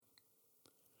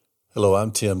Hello,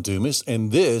 I'm Tim Dumas,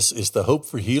 and this is the Hope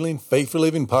for Healing, Faith for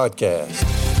Living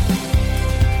podcast.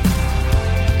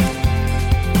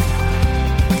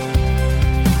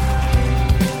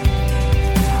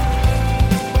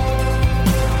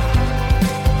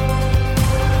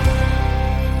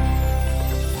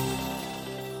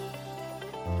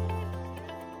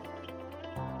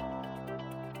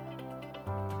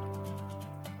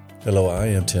 Hello, I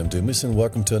am Tim Dumas, and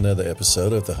welcome to another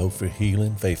episode of the Hope for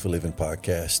Healing, Faith for Living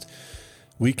podcast.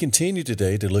 We continue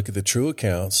today to look at the true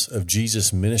accounts of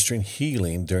Jesus ministering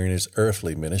healing during his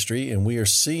earthly ministry, and we are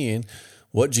seeing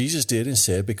what Jesus did and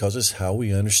said because it's how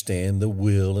we understand the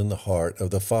will and the heart of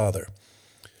the Father.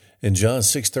 In John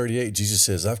 6:38, Jesus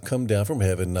says, I've come down from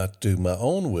heaven not to do my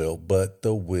own will, but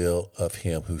the will of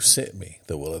him who sent me,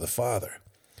 the will of the Father.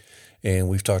 And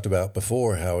we've talked about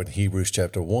before how in Hebrews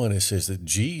chapter 1, it says that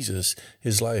Jesus,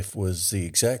 his life was the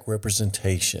exact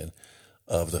representation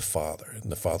of the Father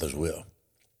and the Father's will.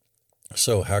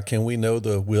 So how can we know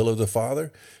the will of the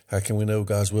Father? How can we know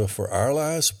God's will for our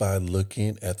lives? By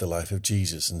looking at the life of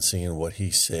Jesus and seeing what he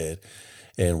said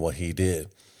and what he did.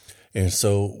 And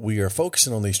so we are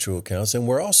focusing on these true accounts, and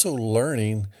we're also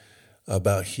learning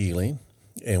about healing.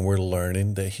 And we're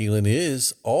learning that healing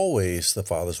is always the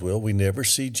Father's will. We never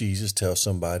see Jesus tell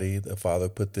somebody, the Father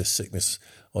put this sickness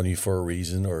on you for a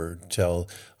reason, or tell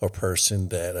a person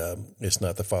that it's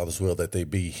not the Father's will that they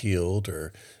be healed,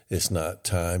 or it's not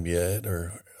time yet,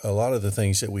 or a lot of the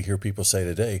things that we hear people say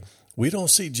today. We don't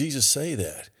see Jesus say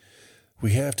that.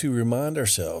 We have to remind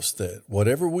ourselves that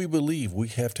whatever we believe, we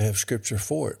have to have Scripture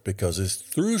for it, because it's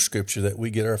through Scripture that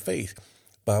we get our faith.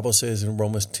 Bible says in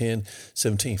Romans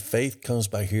 10:17, faith comes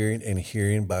by hearing, and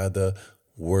hearing by the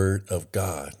word of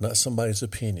God, not somebody's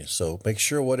opinion. So make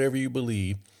sure whatever you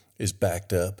believe is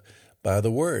backed up by the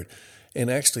word.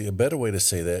 And actually, a better way to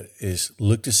say that is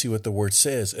look to see what the word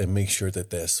says and make sure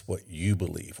that that's what you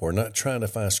believe. We're not trying to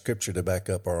find Scripture to back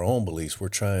up our own beliefs. We're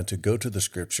trying to go to the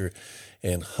Scripture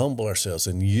and humble ourselves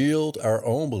and yield our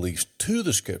own beliefs to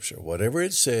the Scripture. Whatever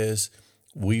it says,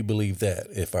 we believe that.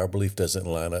 If our belief doesn't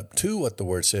line up to what the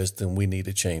word says, then we need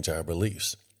to change our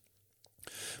beliefs.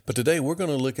 But today we're going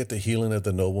to look at the healing of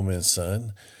the nobleman's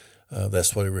son.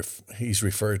 That's what he's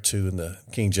referred to in the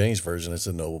King James Version as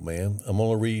the nobleman. I'm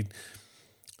going to read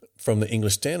from the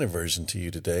English Standard Version to you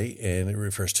today, and it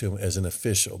refers to him as an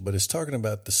official, but it's talking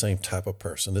about the same type of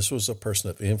person. This was a person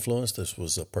of influence. This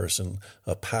was a person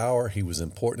of power. He was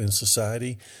important in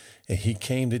society, and he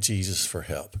came to Jesus for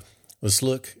help. Let's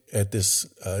look at this.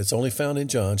 It's only found in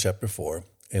John chapter 4,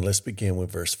 and let's begin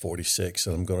with verse 46,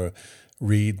 and I'm going to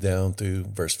read down through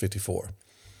verse 54.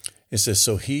 It says,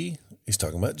 so he's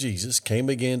talking about Jesus, came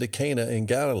again to Cana in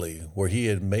Galilee, where he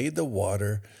had made the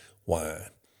water wine.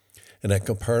 And at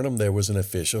Capernaum there was an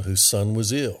official whose son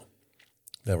was ill.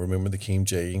 Now remember, the King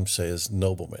James says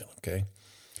nobleman, okay?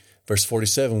 Verse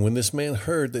 47, when this man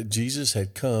heard that Jesus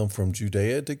had come from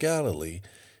Judea to Galilee,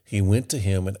 he went to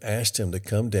him and asked him to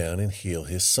come down and heal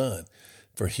his son,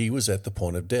 for he was at the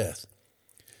point of death.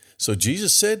 So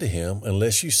Jesus said to him,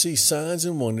 unless you see signs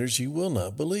and wonders, you will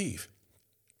not believe.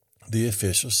 The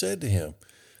official said to him,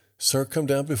 Sir, come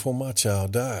down before my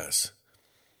child dies.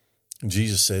 And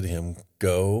Jesus said to him,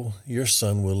 Go, your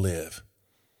son will live.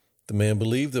 The man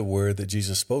believed the word that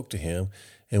Jesus spoke to him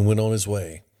and went on his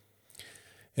way.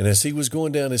 And as he was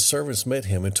going down, his servants met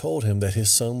him and told him that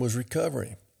his son was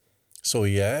recovering. So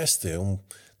he asked them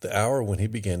the hour when he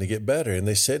began to get better, and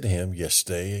they said to him,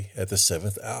 yesterday at the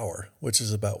 7th hour, which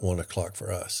is about 1 o'clock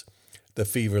for us, the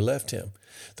fever left him.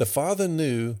 The father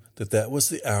knew that was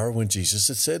the hour when Jesus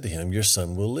had said to him, your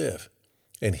son will live.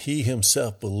 And he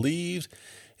himself believed,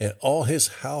 and all his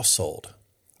household.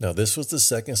 Now this was the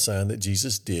second sign that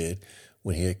Jesus did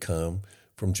when he had come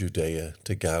from Judea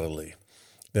to Galilee.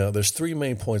 Now, there's three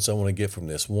main points I want to get from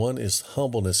this. One is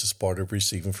humbleness is part of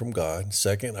receiving from God.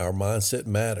 Second, our mindset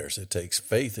matters. It takes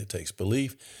faith. It takes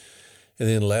belief. And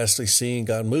then lastly, seeing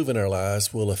God move in our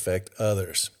lives will affect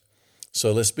others.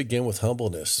 So let's begin with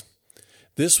humbleness.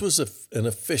 This was an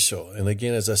official. And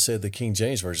again, as I said, the King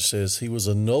James Version says he was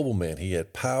a nobleman. He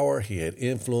had power. He had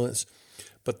influence.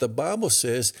 But the Bible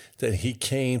says that he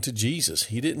came to Jesus.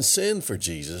 He didn't send for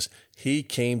Jesus. He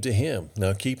came to him.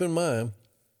 Now, keep in mind,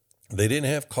 they didn't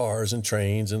have cars and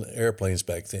trains and airplanes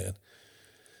back then.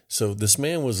 So this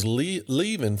man was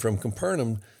leaving from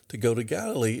Capernaum to go to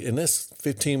Galilee, and that's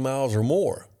 15 miles or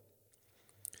more.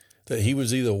 That he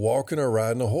was either walking or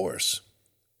riding a horse.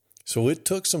 So it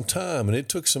took some time and it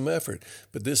took some effort.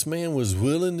 But this man was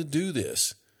willing to do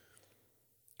this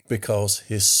because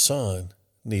his son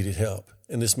needed help.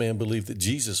 And this man believed that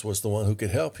Jesus was the one who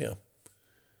could help him.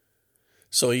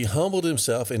 So he humbled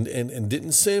himself and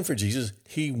didn't send for Jesus.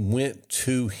 He went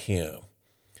to him.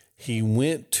 He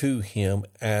went to him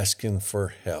asking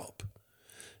for help.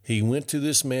 He went to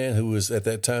this man who was at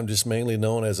that time just mainly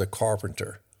known as a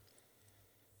carpenter.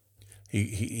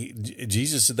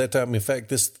 Jesus at that time, in fact,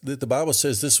 the Bible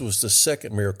says this was the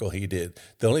second miracle he did.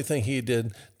 The only thing he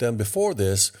had done before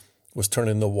this was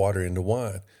turning the water into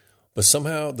wine. But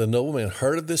somehow the nobleman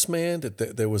heard of this man,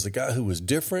 that there was a guy who was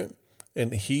different,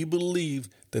 and he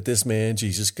believed that this man,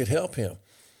 Jesus, could help him.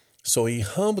 So he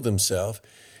humbled himself,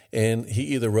 and he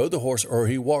either rode the horse or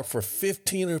he walked for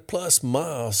 15 or plus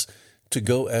miles to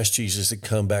go ask Jesus to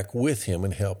come back with him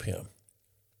and help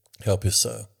his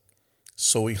son.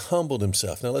 So he humbled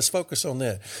himself. Now let's focus on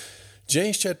that.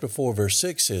 James chapter 4, verse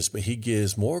 6 says, but he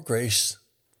gives more grace.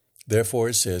 Therefore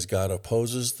it says, God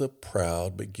opposes the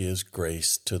proud, but gives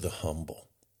grace to the humble.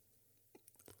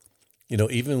 You know,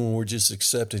 even when we're just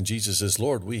accepting Jesus as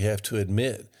Lord, we have to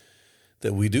admit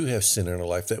that we do have sin in our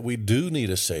life, that we do need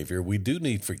a Savior, we do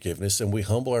need forgiveness, and we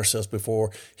humble ourselves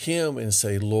before him and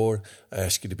say, Lord, I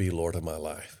ask you to be Lord of my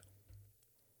life.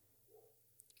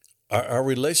 Our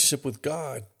relationship with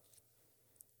God,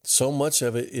 so much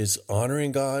of it is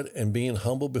honoring God and being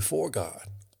humble before God.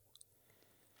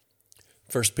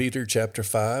 1 Peter chapter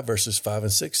 5, verses 5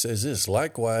 and 6 says this,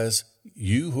 likewise,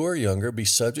 you who are younger, be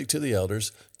subject to the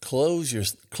elders,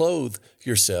 clothe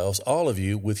yourselves, all of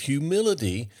you, with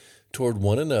humility toward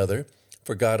one another,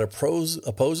 for God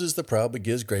opposes the proud, but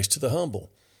gives grace to the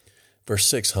humble. Verse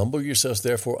 6, humble yourselves,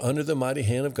 therefore, under the mighty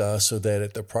hand of God, so that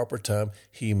at the proper time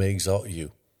he may exalt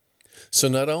you. So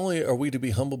not only are we to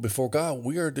be humble before God,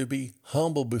 we are to be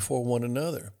humble before one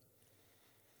another.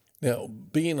 Now,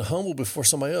 being humble before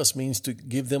somebody else means to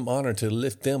give them honor, to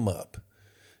lift them up,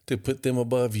 to put them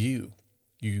above you.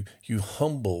 You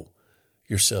humble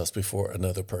yourselves before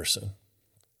another person.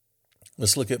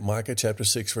 Let's look at Micah chapter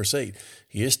 6, verse 8.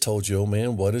 He has told you, O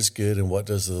man, what is good and what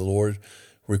does the Lord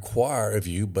require of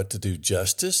you but to do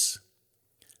justice,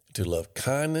 to love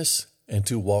kindness, and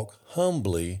to walk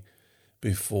humbly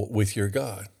with your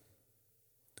God.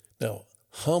 Now,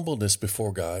 humbleness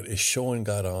before God is showing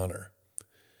God honor.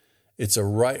 It's a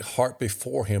right heart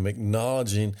before him,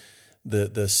 acknowledging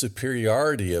the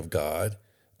superiority of God,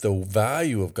 the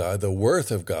value of God, the worth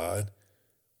of God.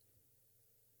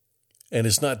 And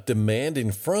it's not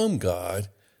demanding from God,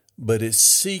 but it's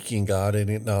seeking God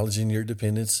and acknowledging your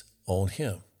dependence on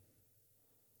him.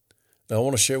 Now, I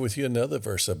want to share with you another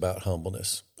verse about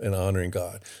humbleness and honoring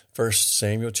God. 1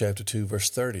 Samuel chapter 2, verse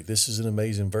 30. This is an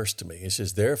amazing verse to me. It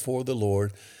says, therefore the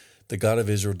Lord, the God of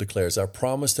Israel, declares, I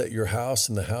promise that your house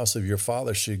and the house of your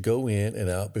father should go in and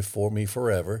out before me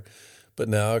forever. But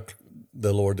now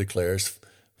the Lord declares,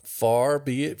 far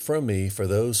be it from me, for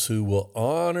those who will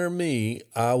honor me,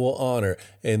 I will honor,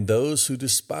 and those who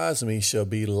despise me shall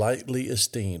be lightly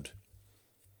esteemed.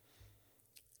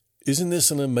 Isn't this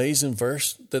an amazing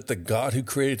verse that the God who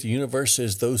created the universe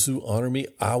says, those who honor me,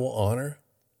 I will honor?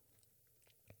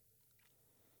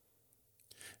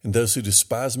 And those who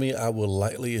despise me, I will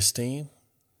lightly esteem?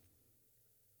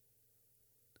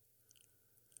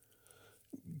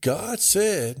 God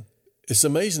said, it's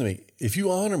amazing to me, if you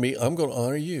honor me, I'm going to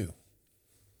honor you.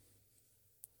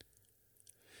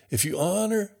 If you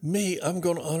honor me, I'm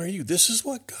going to honor you. This is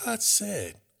what God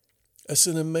said. That's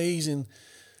an amazing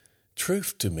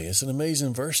truth to me. It's an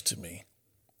amazing verse to me.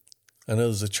 I know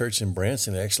there's a church in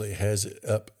Branson that actually has it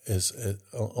up as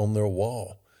on their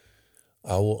wall.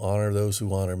 I will honor those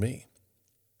who honor me.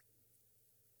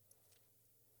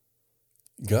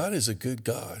 God is a good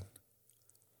God.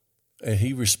 And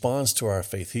he responds to our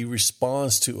faith. He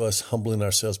responds to us humbling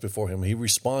ourselves before him. He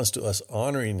responds to us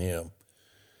honoring him.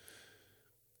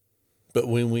 But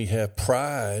when we have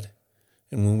pride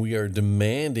and when we are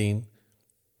demanding,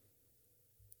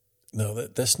 no,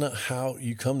 that's not how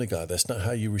you come to God. That's not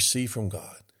how you receive from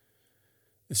God.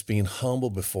 It's being humble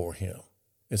before him.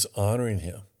 It's honoring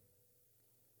him.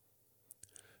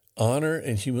 Honor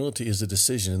and humility is a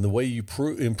decision. And the way you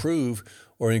improve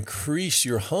or increase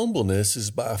your humbleness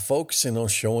is by focusing on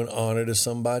showing honor to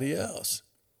somebody else.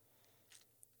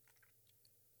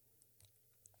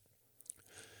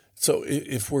 So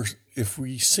if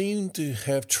we seem to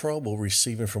have trouble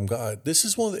receiving from God, this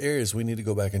is one of the areas we need to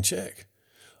go back and check.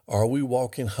 Are we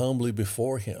walking humbly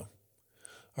before him?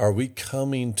 Are we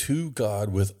coming to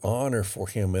God with honor for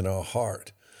him in our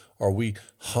heart? Are we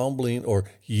humbling or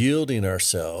yielding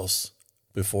ourselves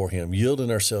before him,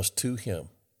 yielding ourselves to him?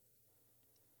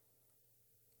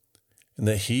 And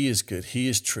that he is good, he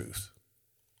is truth.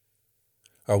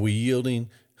 Are we yielding,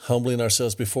 humbling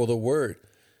ourselves before the word,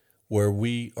 where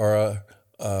we are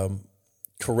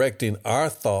correcting our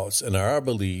thoughts and our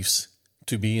beliefs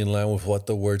to be in line with what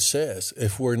the Word says.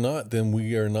 If we're not, then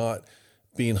we are not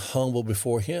being humble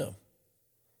before Him.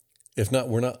 If not,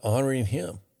 we're not honoring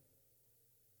Him.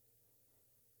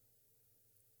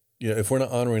 If we're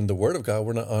not honoring the Word of God,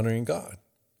 we're not honoring God.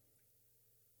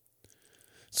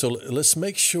 So let's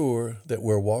make sure that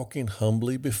we're walking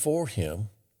humbly before Him,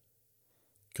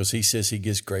 because He says He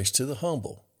gives grace to the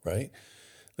humble, right?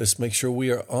 Let's make sure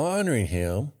we are honoring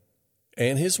Him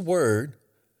and His Word,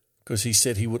 because He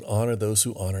said He would honor those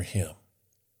who honor Him.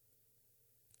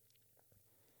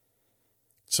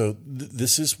 So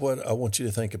this is what I want you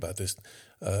to think about this,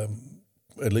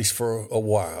 at least for a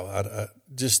while. I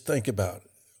just think about,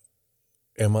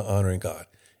 am I honoring God?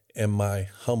 Am I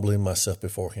humbling myself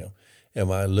before Him? Am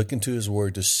I looking to His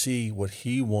Word to see what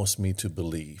He wants me to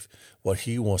believe, what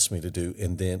He wants me to do,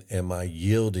 and then am I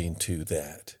yielding to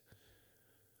that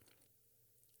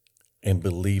and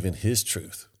believing His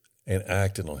truth and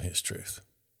acting on His truth?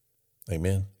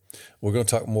 Amen. We're going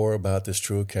to talk more about this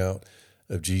true account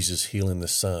of Jesus healing the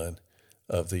son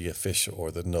of the official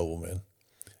or the nobleman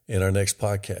in our next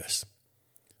podcast.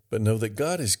 But know that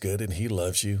God is good and He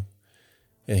loves you,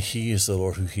 and He is the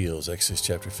Lord who heals, Exodus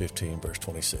chapter 15, verse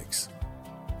 26.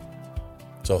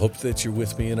 So I hope that you're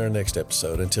with me in our next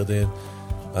episode. Until then,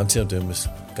 I'm Tim Dumas.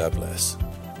 God bless.